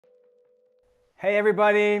Hey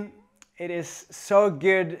everybody, it is so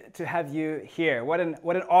good to have you here. What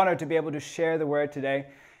an honor to be able to share the word today,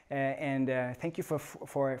 and thank you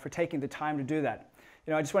for taking the time to do that.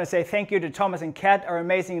 I just want to say thank you to Thomas and Kat, our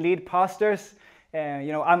amazing lead pastors.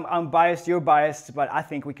 I'm biased, you're biased, but I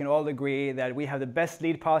think we can all agree that we have the best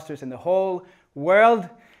lead pastors in the whole world.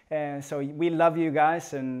 So we love you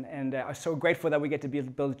guys and are so grateful that we get to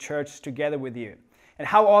build church together with you. And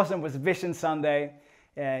how awesome was Vision Sunday?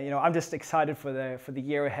 I'm just excited for the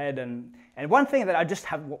year ahead. And one thing that I just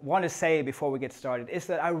want to say before we get started is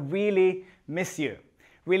that I really miss you.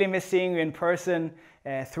 Really miss seeing you in person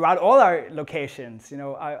throughout all our locations.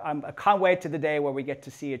 I can't wait to the day where we get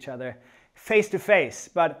to see each other face to face.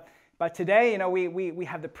 But today, we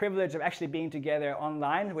have the privilege of actually being together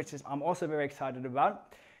online, which I'm also very excited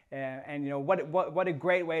about. What a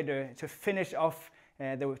great way to finish off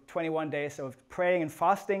the 21 days of praying and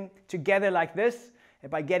fasting together like this,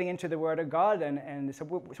 by getting into the Word of God.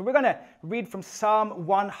 So we're going to read from Psalm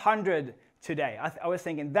 100 today. I was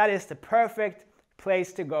thinking that is the perfect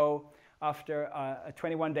place to go after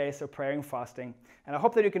 21 days of prayer and fasting. And I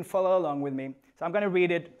hope that you can follow along with me. So I'm going to read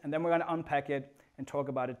it, and then we're going to unpack it and talk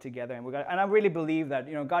about it together. And I really believe that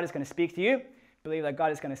God is going to speak to you. Believe that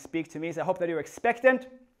God is going to speak to me. So I hope that you're expectant.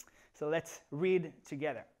 So let's read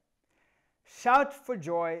together. Shout for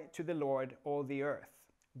joy to the Lord, all the earth.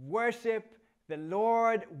 Worship the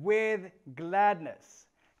Lord with gladness.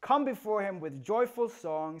 Come before him with joyful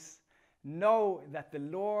songs. Know that the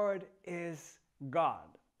Lord is God.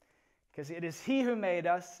 Because it is he who made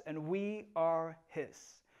us, and we are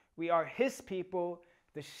his. We are his people,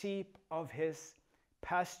 the sheep of his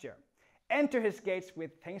pasture. Enter his gates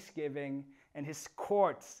with thanksgiving and his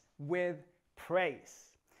courts with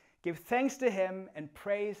praise. Give thanks to him and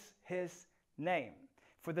praise his name.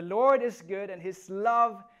 For the Lord is good, and his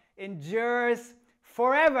love endures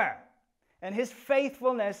forever, and his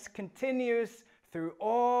faithfulness continues through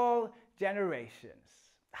all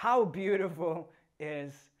generations. How beautiful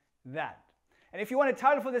is that? And if you want a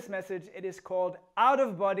title for this message, it is called Out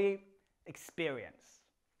of Body Experience.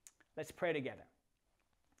 Let's pray together.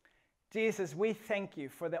 Jesus, we thank you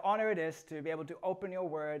for the honor it is to be able to open your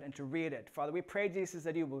word and to read it. Father, we pray, Jesus,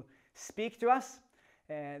 that you will speak to us,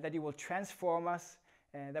 that you will transform us,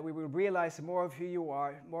 that we will realize more of who you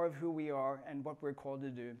are, more of who we are, and what we're called to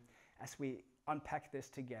do as we unpack this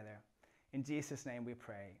together. In Jesus' name we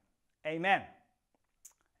pray. Amen.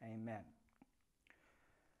 Amen.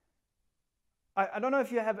 I don't know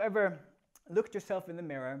if you have ever looked yourself in the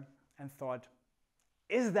mirror and thought,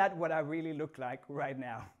 is that what I really look like right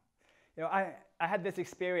now? I had this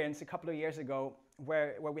experience a couple of years ago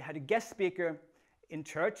where we had a guest speaker in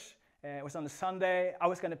church. It was on a Sunday. I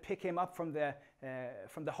was going to pick him up from the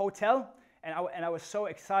hotel, and I was so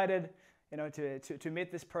excited, to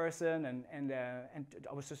meet this person, and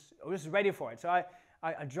I was just ready for it. So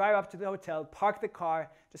I drive up to the hotel, park the car,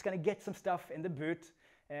 just going to get some stuff in the boot,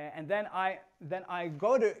 and then I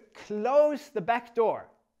go to close the back door,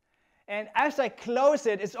 and as I close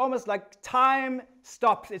it, it's almost like time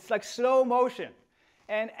stops. It's like slow motion,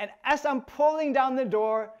 and as I'm pulling down the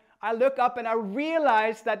door, I look up and I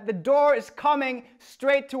realize that the door is coming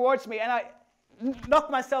straight towards me, and I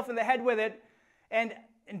knock myself in the head with it, and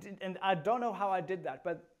I don't know how I did that,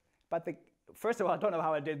 but first of all, I don't know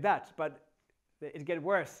how I did that, but it gets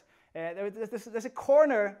worse. There's a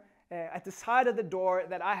corner at the side of the door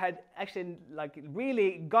that I had actually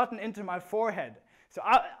really gotten into my forehead. So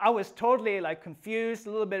I was totally confused,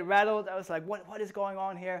 a little bit rattled. I was like, what is going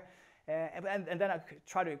on here? And then I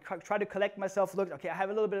try to collect myself. Look, okay, I have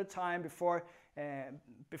a little bit of time before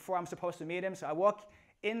I'm supposed to meet him. So I walk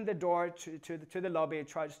in the door to the lobby,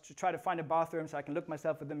 try to find a bathroom so I can look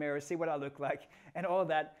myself in the mirror, see what I look like, and all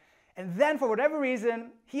that. And then for whatever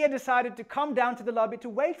reason, he had decided to come down to the lobby to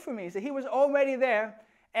wait for me. So he was already there,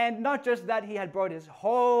 and not just that, he had brought his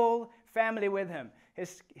whole family with him.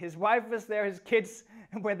 His wife was there, his kids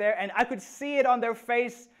were there, and I could see it on their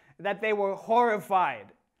face that they were horrified.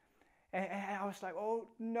 And I was like, oh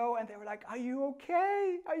no, and they were like, are you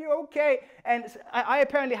okay? Are you okay? And I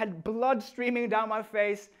apparently had blood streaming down my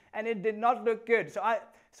face, and it did not look good. So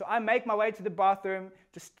I make my way to the bathroom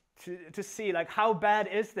just to see how bad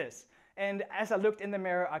is this? And as I looked in the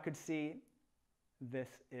mirror, I could see this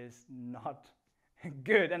is not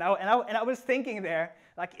good. And I was thinking there,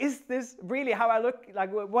 is this really how I look,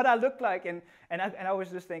 what I look like? And I was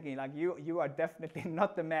just thinking, you are definitely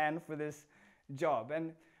not the man for this job.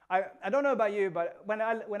 And I don't know about you, but when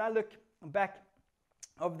I look back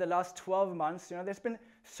over the last 12 months, there's been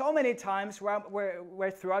so many times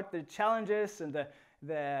where throughout the challenges and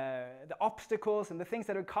the obstacles and the things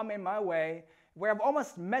that have come in my way, where I've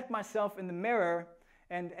almost met myself in the mirror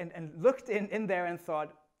and looked in there and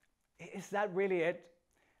thought, is that really it?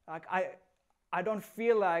 Like I don't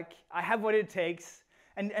feel like I have what it takes.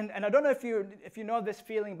 And I don't know if you know this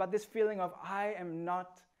feeling, but this feeling of I am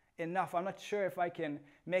not enough. I'm not sure if I can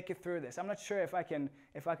make it through this. I'm not sure if I can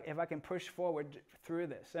push forward through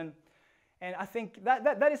this. And I think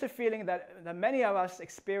that is a feeling that many of us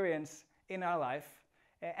experience in our life.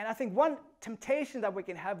 And I think one temptation that we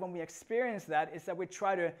can have when we experience that is that we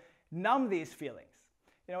try to numb these feelings.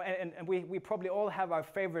 You know, and we probably all have our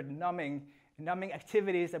favorite numbing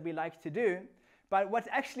activities that we like to do. But what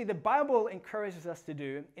actually the Bible encourages us to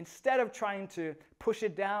do, instead of trying to push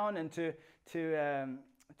it down and to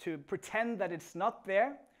pretend that it's not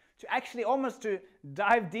there, to actually almost to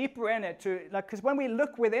dive deeper in it, because when we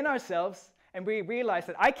look within ourselves and we realize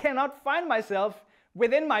that I cannot find myself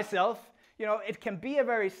within myself, you know, it can be a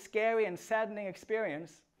very scary and saddening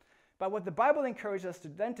experience. But what the Bible encourages us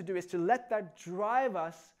to do is to let that drive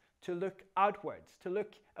us to look outwards, to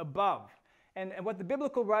look above. And what the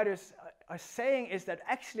biblical writers are saying is that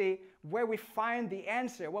actually where we find the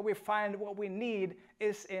answer, what we need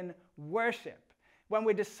is in worship. When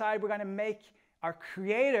we decide we're going to make our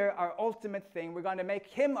Creator our ultimate thing, we're going to make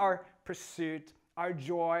Him our pursuit, our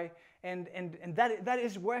joy, and that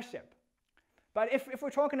is worship. But if we're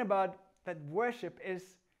talking about that worship is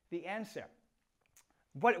the answer,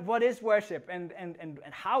 what is worship and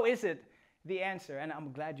how is it the answer? And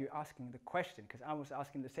I'm glad you're asking the question, because I was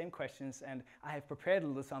asking the same questions, and I have prepared a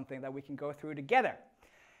little something that we can go through together.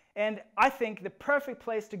 And I think the perfect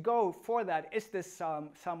place to go for that is this Psalm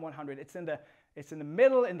 100. It's in the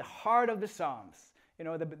middle, in the heart of the Psalms. You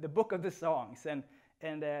know, the book of the songs.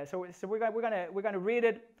 So we're gonna read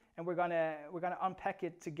it, and we're gonna unpack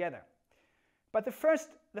it together. But the first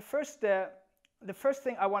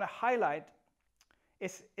thing I want to highlight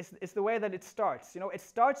is the way that it starts. You know, it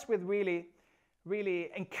starts with really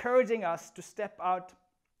encouraging us to step out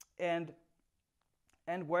and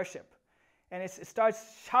worship. And it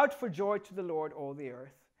starts, shout for joy to the Lord, all the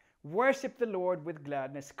earth. Worship the Lord with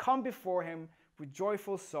gladness. Come before Him with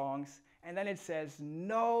joyful songs. And then it says,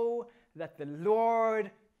 know that the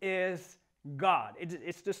Lord is God.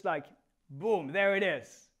 It's just like, boom, there it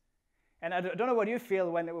is. And I don't know what you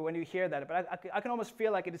feel when you hear that, but I can almost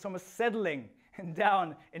feel like it is almost settling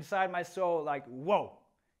down inside my soul, like, whoa,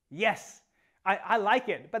 yes, I like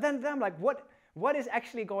it. But then I'm like, what is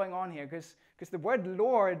actually going on here? Because the word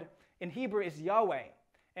Lord in Hebrew is Yahweh.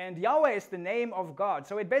 And Yahweh is the name of God.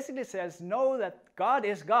 So it basically says, know that God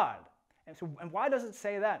is God. And why does it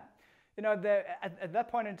say that? You know, at that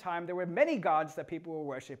point in time, there were many gods that people were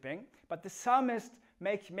worshiping, but the psalmist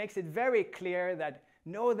makes it very clear that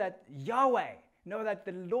know that Yahweh, know that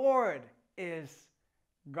the Lord is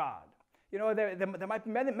God. You know, there might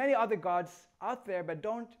be many other gods out there, but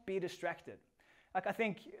don't be distracted. Like, I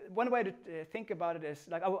think one way to think about it is,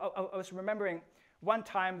 like, I was remembering one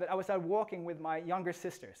time that I was out walking with my younger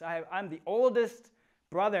sisters. I'm the oldest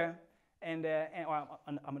brother, and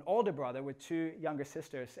I'm an older brother with two younger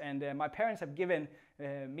sisters, and my parents have given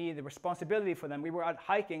me the responsibility for them. We were out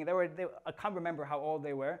hiking. I can't remember how old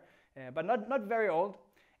they were, but not very old.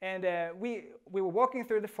 And we were walking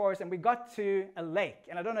through the forest, and we got to a lake.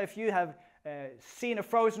 And I don't know if you have seen a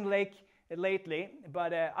frozen lake lately,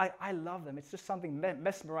 but I love them. It's just something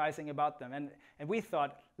mesmerizing about them. And we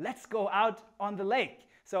thought, let's go out on the lake.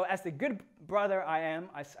 So as the good brother I am,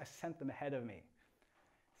 I sent them ahead of me.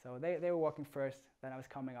 So they were walking first, then I was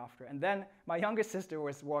coming after. And then my younger sister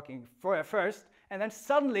was walking first, and then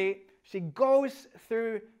suddenly she goes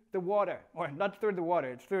through the water, or not through the water,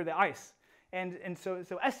 it's through the ice. And so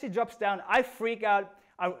as she drops down, I freak out,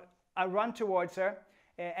 I run towards her,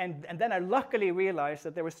 and then I luckily realized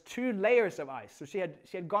that there was 2 layers of ice. So she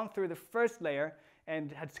had gone through the first layer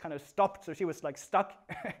and had kind of stopped, so she was like stuck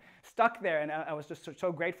there, and I was just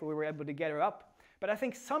so grateful we were able to get her up. But I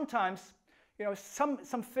think sometimes, you know, some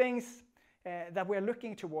things that we're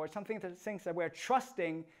looking towards, things that we're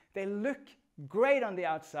trusting, they look great on the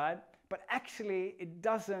outside, but actually it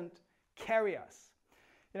doesn't carry us.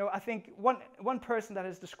 You know, I think one person that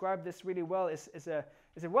has described this really well is a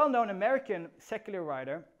well-known American secular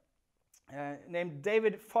writer named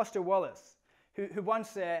David Foster Wallace, who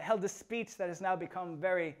once held a speech that has now become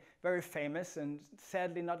very, very famous, and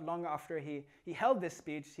sadly not long after he held this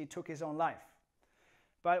speech, he took his own life.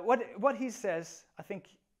 But what he says, I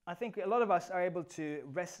think a lot of us are able to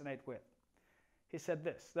resonate with. He said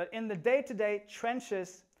this, that in the day-to-day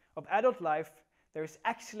trenches of adult life, there is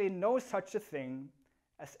actually no such a thing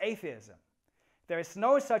as atheism. There is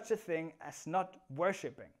no such a thing as not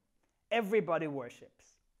worshiping. Everybody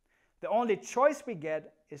worships. The only choice we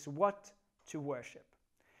get is what to worship.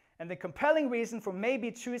 And the compelling reason for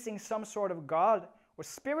maybe choosing some sort of God or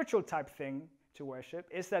spiritual type thing to worship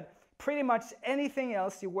is that pretty much anything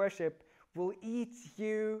else you worship will eat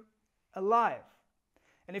you alive.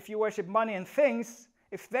 And if you worship money and things,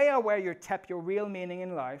 if they are where you tap your real meaning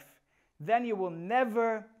in life, then you will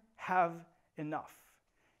never have enough.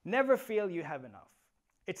 Never feel you have enough.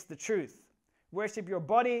 It's the truth. Worship your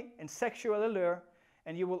body and sexual allure,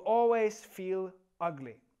 and you will always feel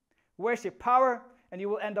ugly. Worship power, and you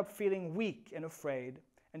will end up feeling weak and afraid,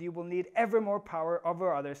 and you will need ever more power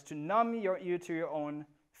over others to numb you to your own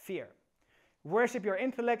fear. Worship your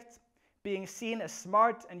intellect, being seen as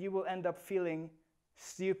smart, and you will end up feeling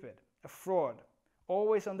stupid, a fraud,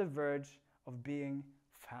 always on the verge of being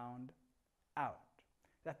found out.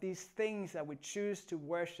 That these things that we choose to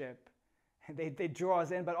worship, they draw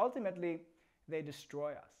us in, but ultimately they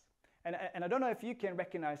destroy us. And I don't know if you can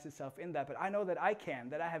recognize yourself in that, but I know that I can,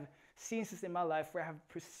 that I have seasons in my life where I have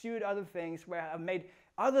pursued other things, where I have made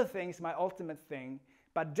other things my ultimate thing,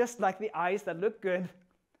 but just like the eyes that look good,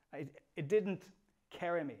 it didn't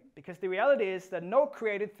carry me. Because the reality is that no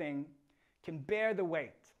created thing can bear the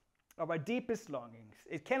weight of our deepest longings.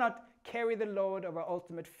 It cannot carry the load of our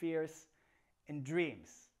ultimate fears and dreams.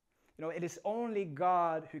 It is only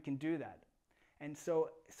God who can do that. And so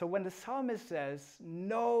when the psalmist says,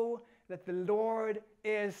 know that the Lord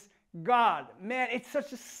is God, man, it's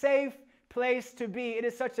such a safe place to be. It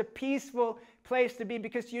is such a peaceful place to be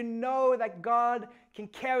because you know that God can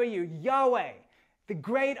carry you. Yahweh, the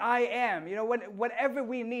great I am, whatever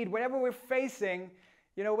we need, whatever we're facing,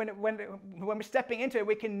 when we're stepping into it,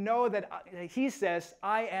 we can know that he says,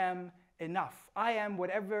 I am enough. I am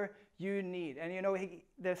whatever you need. And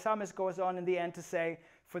the psalmist goes on in the end to say,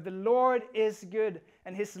 for the Lord is good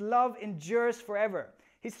and his love endures forever.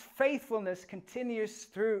 His faithfulness continues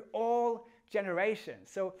through all generations.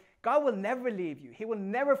 So God will never leave you. He will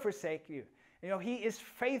never forsake you. He is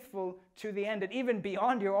faithful to the end and even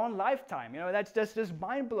beyond your own lifetime. That's just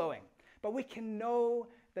mind-blowing. But we can know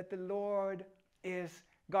that the Lord is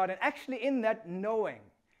God. And actually in that knowing,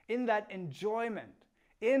 in that enjoyment,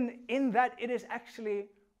 in that it is actually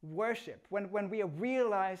worship. When we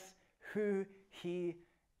realize who he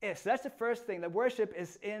is. So that's the first thing, that worship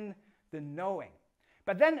is in the knowing.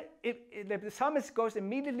 But then the psalmist goes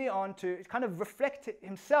immediately on to kind of reflect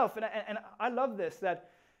himself. And I love this,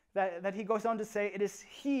 that he goes on to say, it is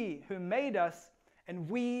he who made us and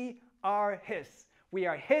we are his. We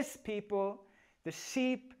are his people, the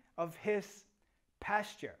sheep of his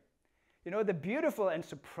pasture. The beautiful and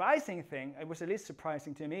surprising thing, it was at least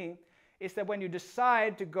surprising to me, is that when you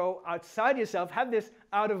decide to go outside yourself, have this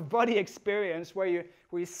out-of-body experience where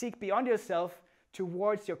you seek beyond yourself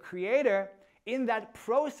towards your Creator, in that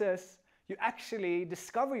process, you actually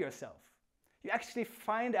discover yourself. You actually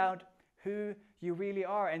find out who you really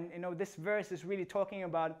are. And this verse is really talking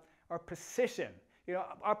about our position.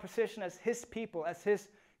 Our position as his people, as his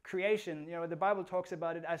creation. The Bible talks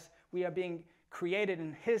about it as we are being created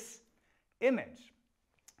in his image.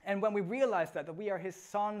 And when we realize that we are his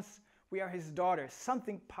sons, we are his daughters,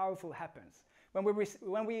 something powerful happens. When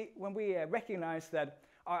we recognize that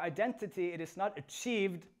our identity, it is not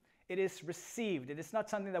achieved, it is received. It is not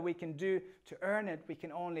something that we can do to earn it. We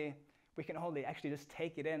can only actually just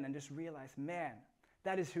take it in and just realize, man,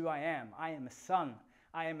 that is who I am. I am a son.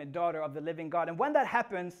 I am a daughter of the living God. And when that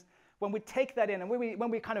happens, when we take that in and when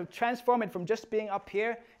we kind of transform it from just being up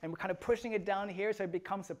here and we're kind of pushing it down here so it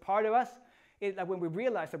becomes a part of us, that when we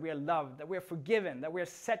realize that we are loved, that we are forgiven, that we are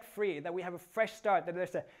set free, that we have a fresh start, that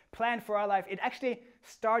there's a plan for our life, it actually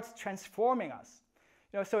starts transforming us.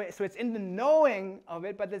 So it's in the knowing of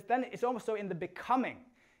it, but then it's also in the becoming.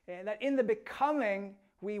 That in the becoming,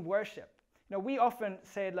 we worship. We often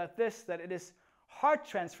say it like this, that it is heart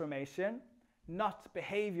transformation, not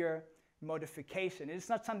behavior modification. It's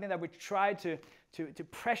not something that we try to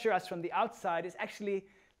pressure us from the outside. It's actually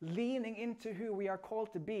leaning into who we are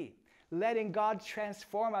called to be, letting God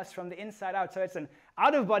transform us from the inside out. So it's an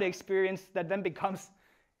out-of-body experience that then becomes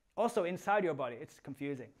also inside your body. It's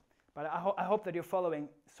confusing. But I hope that you're following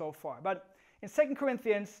so far. But in 2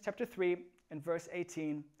 Corinthians chapter 3 and verse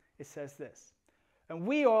 18, it says this, and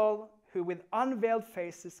we all who with unveiled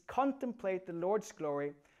faces contemplate the Lord's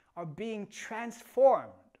glory are being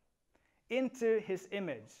transformed into his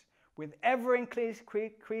image with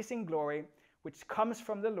ever-increasing glory, which comes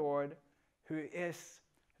from the Lord, who is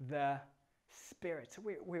the Spirit. So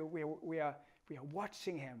we are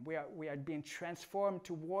watching him. We are being transformed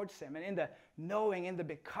towards him. And in the knowing, in the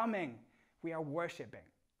becoming, we are worshiping.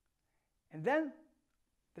 And then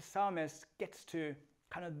the psalmist gets to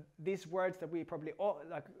kind of these words that we probably all,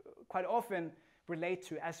 quite often relate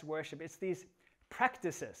to as worship. It's these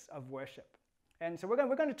practices of worship. And so we're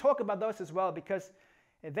going to talk about those as well because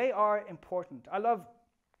they are important. I love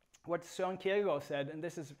what Søren Kierkegaard said, and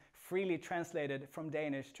this is freely translated from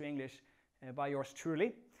Danish to English by yours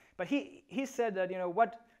truly. But he said that,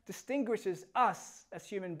 what distinguishes us as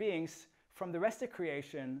human beings from the rest of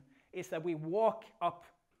creation is that we walk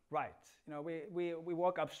upright. We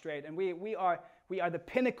walk up straight, and we are the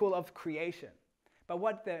pinnacle of creation. But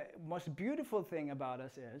what the most beautiful thing about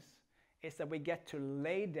us is that we get to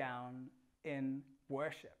lay down in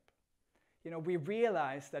worship. We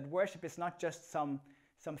realize that worship is not just some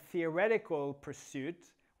theoretical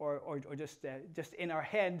pursuit or just in our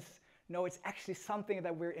heads. No, it's actually something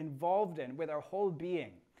that we're involved in with our whole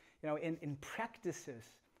being, in practices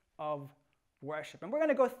of worship. And we're going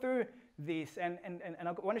to go through these, and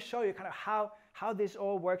I want to show you kind of how this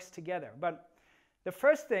all works together. But the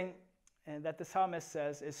first thing that the psalmist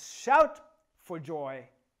says is, shout for joy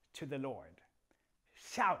to the Lord.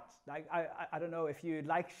 Shout. I don't know if you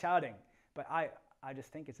like shouting, but I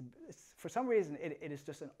just think it's for some reason it is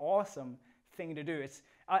just an awesome thing to do.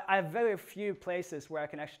 I have very few places where I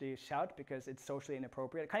can actually shout because it's socially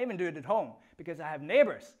inappropriate. I can't even do it at home because I have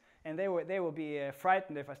neighbors and they will be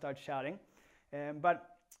frightened if I start shouting. But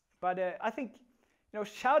I think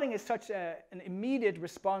shouting is such an immediate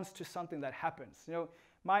response to something that happens.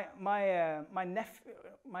 My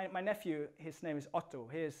nephew, his name is Otto.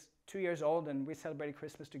 He is 2 years old, and we celebrated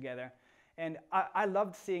Christmas together. And I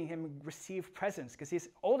loved seeing him receive presents because he's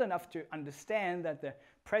old enough to understand that the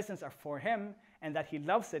presents are for him and that he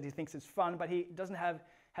loves it. He thinks it's fun, but he doesn't have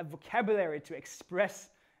vocabulary to express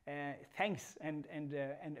thanks and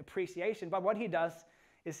appreciation. But what he does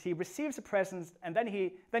is he receives a present and then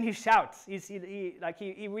he shouts.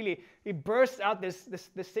 He really bursts out this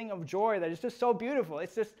thing of joy that is just so beautiful.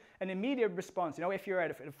 It's just an immediate response. If you're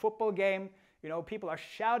at a football game, people are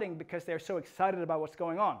shouting because they're so excited about what's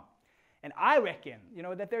going on. And I reckon,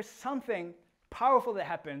 that there's something powerful that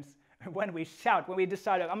happens when we shout, when we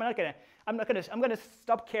decide, I'm gonna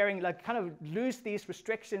stop caring, kind of lose these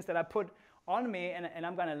restrictions that I put on me, and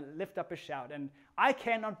I'm gonna lift up a shout. And I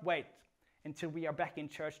cannot wait until we are back in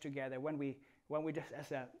church together, when we just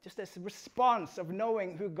as a response of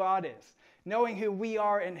knowing who God is, knowing who we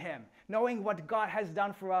are in Him, knowing what God has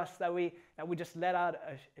done for us, that we just let out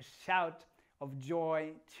a shout of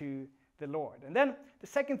joy to the Lord. And then the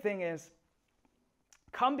second thing is,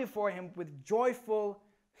 come before Him with joyful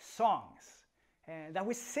songs. And that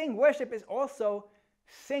we sing. Worship is also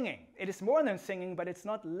singing. It is more than singing, but it's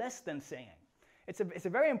not less than singing. It's a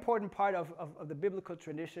very important part of the biblical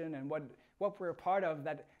tradition and what we're a part of,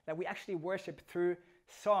 that we actually worship through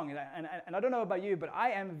song. And I don't know about you, but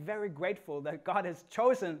I am very grateful that God has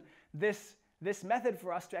chosen this method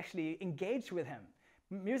for us to actually engage with Him.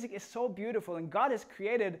 Music is so beautiful, and God has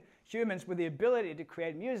created humans with the ability to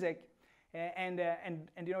create music, and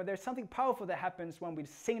there's something powerful that happens when we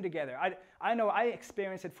sing together. I know I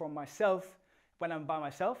experience it for myself when I'm by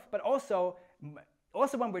myself, but also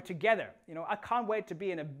when we're together. I can't wait to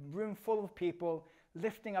be in a room full of people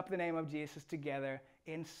lifting up the name of Jesus together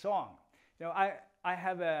in song. I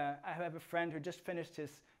have a friend who just finished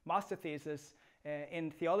his master thesis in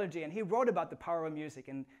theology, and he wrote about the power of music.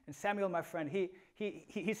 And Samuel, my friend,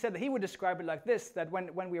 he said that he would describe it like this: that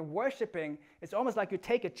when we're worshiping, it's almost like you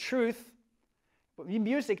take a truth, but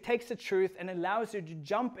music takes a truth and allows you to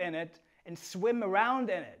jump in it and swim around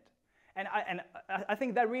in it. And I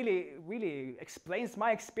think that really explains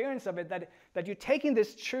my experience of it, that you're taking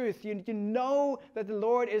this truth, you know that the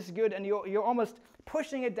Lord is good, and you're almost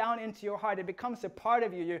pushing it down into your heart. It becomes a part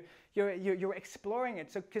of you. You're exploring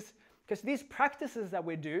it. So because these practices that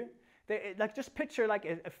we do, just picture like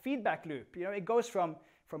a feedback loop. It goes from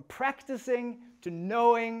practicing to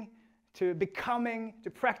knowing to becoming,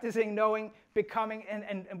 to practicing, knowing, becoming,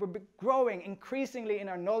 and we're growing increasingly in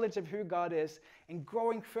our knowledge of who God is, and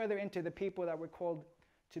growing further into the people that we're called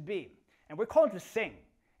to be. And we're called to sing.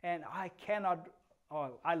 And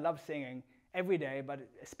I love singing every day, but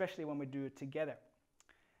especially when we do it together.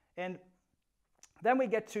 And then we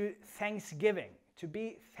get to thanksgiving, to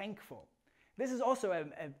be thankful. This is also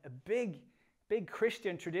a big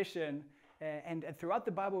Christian tradition. And throughout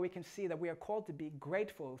the Bible, we can see that we are called to be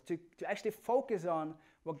grateful, to actually focus on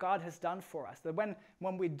what God has done for us. That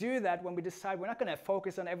when we do that, when we decide we're not going to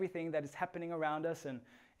focus on everything that is happening around us,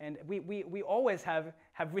 and we always have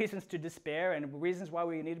reasons to despair and reasons why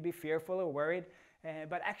we need to be fearful or worried,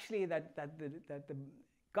 but actually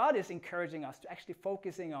God is encouraging us to actually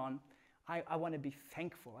focusing on, I want to be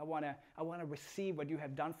thankful. I want to receive what you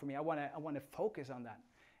have done for me. I want to focus on that.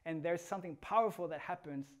 And there's something powerful that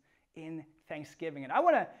happens in thanksgiving. And I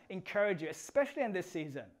want to encourage you, especially in this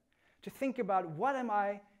season, to think about what am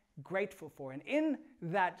I grateful for. And in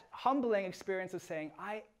that humbling experience of saying,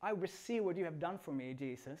 I receive what you have done for me,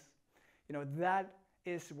 Jesus, that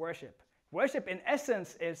is worship. Worship in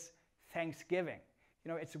essence is thanksgiving.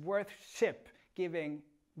 It's worship, giving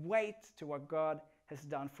weight to what God has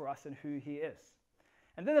done for us and who he is.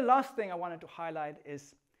 And then the last thing I wanted to highlight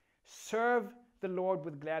is serve the Lord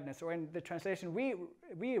with gladness. Or in the translation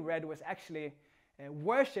we read was actually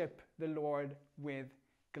worship the Lord with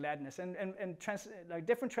gladness. And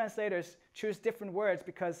different translators choose different words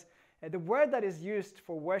because the word that is used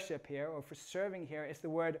for worship here or for serving here is the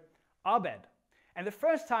word abed. And the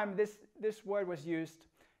first time this word was used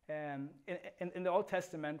in the Old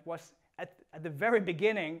Testament was at the very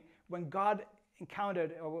beginning when God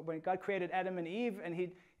created Adam and Eve, and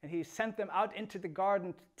he sent them out into the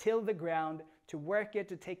garden to till the ground, to work it,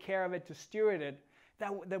 to take care of it, to steward it.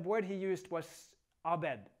 The word he used was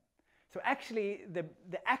abed. So actually the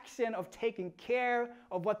action of taking care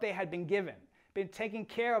of what they had been given, taking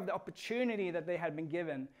care of the opportunity that they had been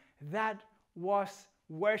given, that was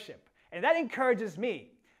worship. And that encourages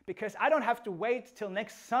me, because I don't have to wait till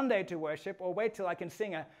next Sunday to worship or wait till I can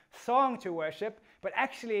sing a song to worship. But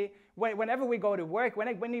actually, whenever we go to work,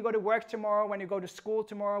 when you go to work tomorrow, when you go to school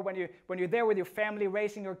tomorrow, when you're there with your family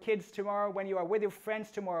raising your kids tomorrow, when you are with your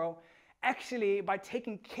friends tomorrow, actually by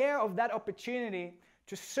taking care of that opportunity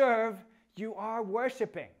to serve, you are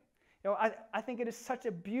worshiping. I think it is such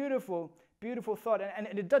a beautiful, beautiful thought. And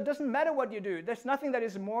it doesn't matter what you do. There's nothing that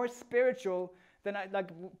is more spiritual than,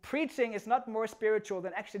 preaching is not more spiritual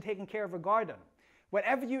than actually taking care of a garden.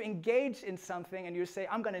 Whenever you engage in something and you say,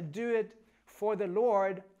 I'm going to do it for the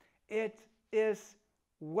Lord, it is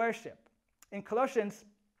worship. In Colossians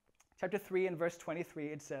chapter 3 and verse 23,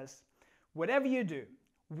 it says, whatever you do,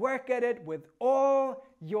 work at it with all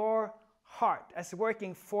your heart as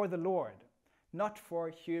working for the Lord, not for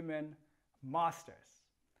human masters.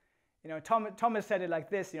 Thomas said it like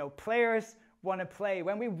this, players want to play.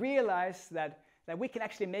 When we realize that we can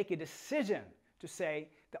actually make a decision to say,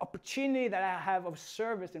 the opportunity that I have of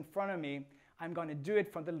service in front of me, I'm going to do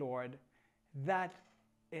it for the Lord. That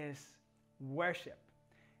is worship.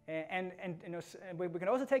 And we can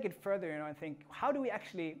also take it further, and think, how do we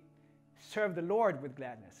actually serve the Lord with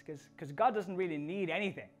gladness? Because God doesn't really need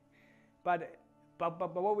anything. But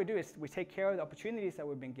what we do is we take care of the opportunities that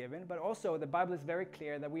we've been given, but also the Bible is very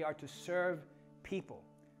clear that we are to serve people,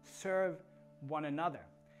 serve one another.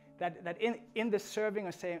 That in the serving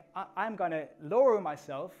of saying, I'm going to lower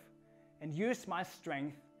myself and use my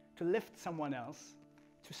strength to lift someone else,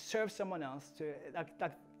 to serve someone else,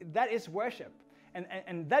 that is worship.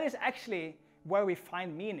 And that is actually where we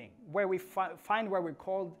find meaning, where we find where we're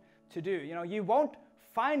called to do. You won't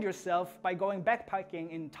find yourself by going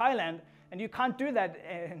backpacking in Thailand, and you can't do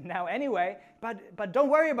that now anyway, but don't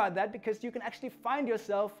worry about that, because you can actually find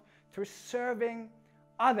yourself through serving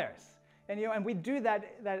others. And we do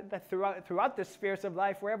that throughout the spheres of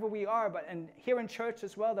life, wherever we are, and here in church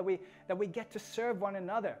as well, that we get to serve one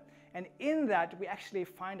another. And in that, we actually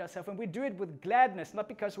find ourselves, and we do it with gladness, not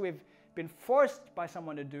because we've been forced by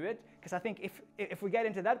someone to do it, because I think if we get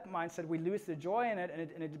into that mindset, we lose the joy in it,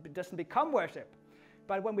 and it doesn't become worship.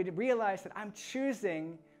 But when we realize that I'm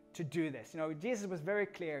choosing to do this, Jesus was very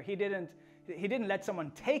clear. He didn't let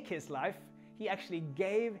someone take his life. He actually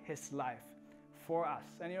gave his life for us.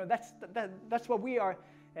 And that's what we are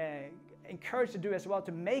encouraged to do as well,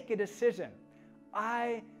 to make a decision.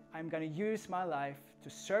 I'm going to use my life to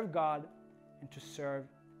serve God and to serve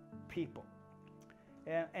people.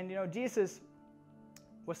 And Jesus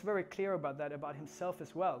was very clear about that, about himself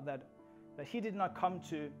as well, that he did not come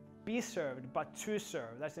to be served, but to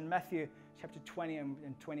serve. That's in Matthew chapter 20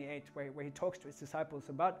 and 28, where he talks to his disciples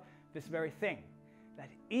about this very thing. That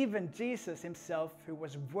even Jesus himself, who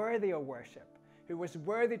was worthy of worship, who was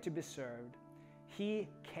worthy to be served, he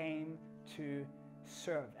came to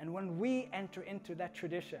serve. And when we enter into that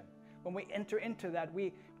tradition, when we enter into that,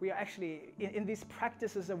 we are actually in these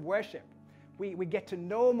practices of worship. We get to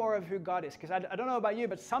know more of who God is. Because I don't know about you,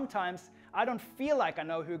 but sometimes I don't feel like I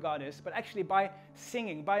know who God is. But actually by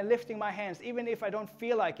singing, by lifting my hands, even if I don't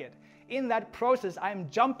feel like it, in that process, I'm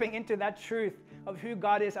jumping into that truth of who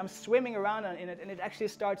God is. I'm swimming around in it, and it actually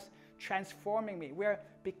starts transforming me. We're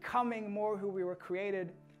becoming more who we were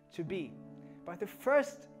created to be. But the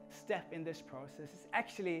first step in this process is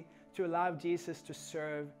actually to allow Jesus to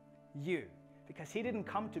serve you. Because he didn't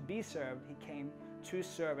come to be served, he came to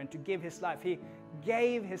serve and to give his life. He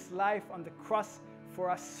gave his life on the cross for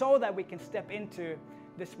us so that we can step into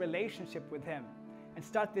this relationship with him. and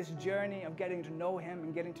start this journey of getting to know Him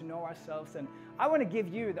and getting to know ourselves. And I want to give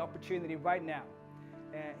you the opportunity right now.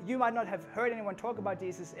 You might not have heard anyone talk about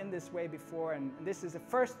Jesus in this way before, and this is the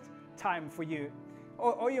first time for you.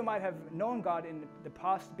 Or you might have known God in the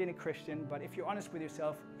past, been a Christian, but if you're honest with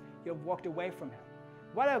yourself, you've walked away from Him.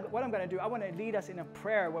 What I'm going to do, I want to lead us in a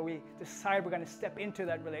prayer where we decide we're going to step into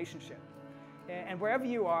that relationship. And wherever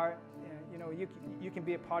you are, you can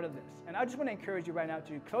be a part of this. And I just want to encourage you right now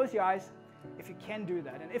to close your eyes if you can do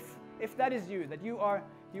that. And if that is you, that you are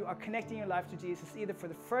connecting your life to Jesus either for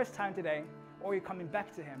the first time today or you're coming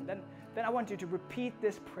back to Him, then I want you to repeat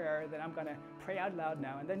this prayer that I'm going to pray out loud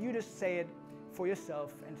now. And then you just say it for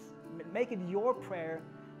yourself and make it your prayer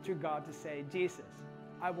to God to say, Jesus,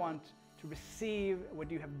 I want to receive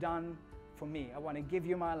what you have done for me. I want to give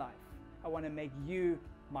you my life. I want to make you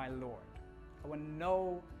my Lord. I want to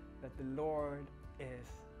know that the Lord is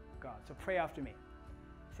God. So pray after me.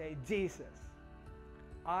 Say, Jesus,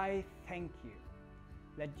 I thank you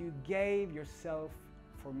that you gave yourself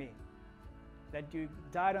for me, that you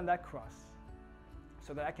died on that cross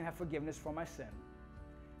so that I can have forgiveness for my sin,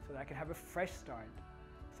 so that I can have a fresh start,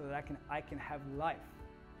 so that I can have life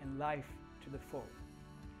and life to the full.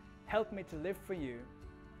 Help me to live for you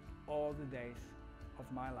all the days of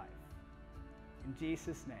my life. In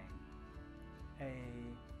Jesus' name,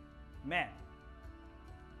 amen.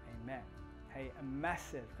 Amen. Hey, a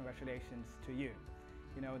massive congratulations to you.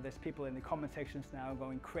 There's people in the comment sections now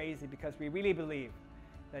going crazy because we really believe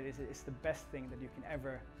that it's the best thing that you can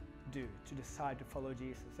ever do, to decide to follow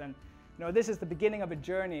Jesus. And this is the beginning of a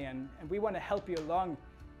journey, and we want to help you along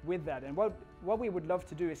with that. And what we would love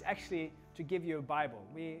to do is actually to give you a Bible.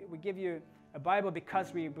 We give you a Bible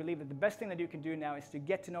because we believe that the best thing that you can do now is to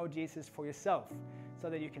get to know Jesus for yourself, so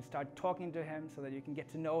that you can start talking to Him, so that you can get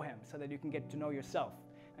to know Him, so that you can get to know yourself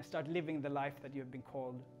and start living the life that you have been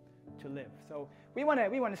called to live. So we want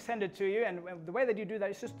to send it to you, and the way that you do that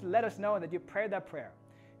is just to let us know that you prayed that prayer.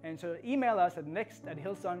 And so email us at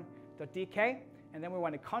next@hillsong.dk, and then we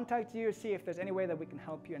want to contact you, see if there's any way that we can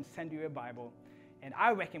help you and send you a Bible. And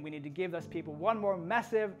I reckon we need to give those people one more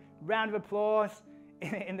massive round of applause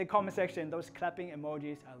in the comment section. Those clapping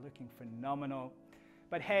emojis are looking phenomenal.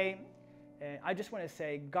 But hey, I just want to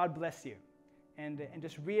say God bless you. And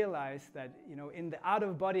just realize that, in the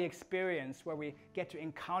out-of-body experience where we get to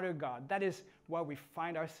encounter God, that is where we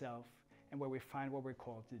find ourselves and where we find what we're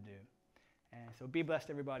called to do. And so be blessed,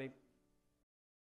 everybody.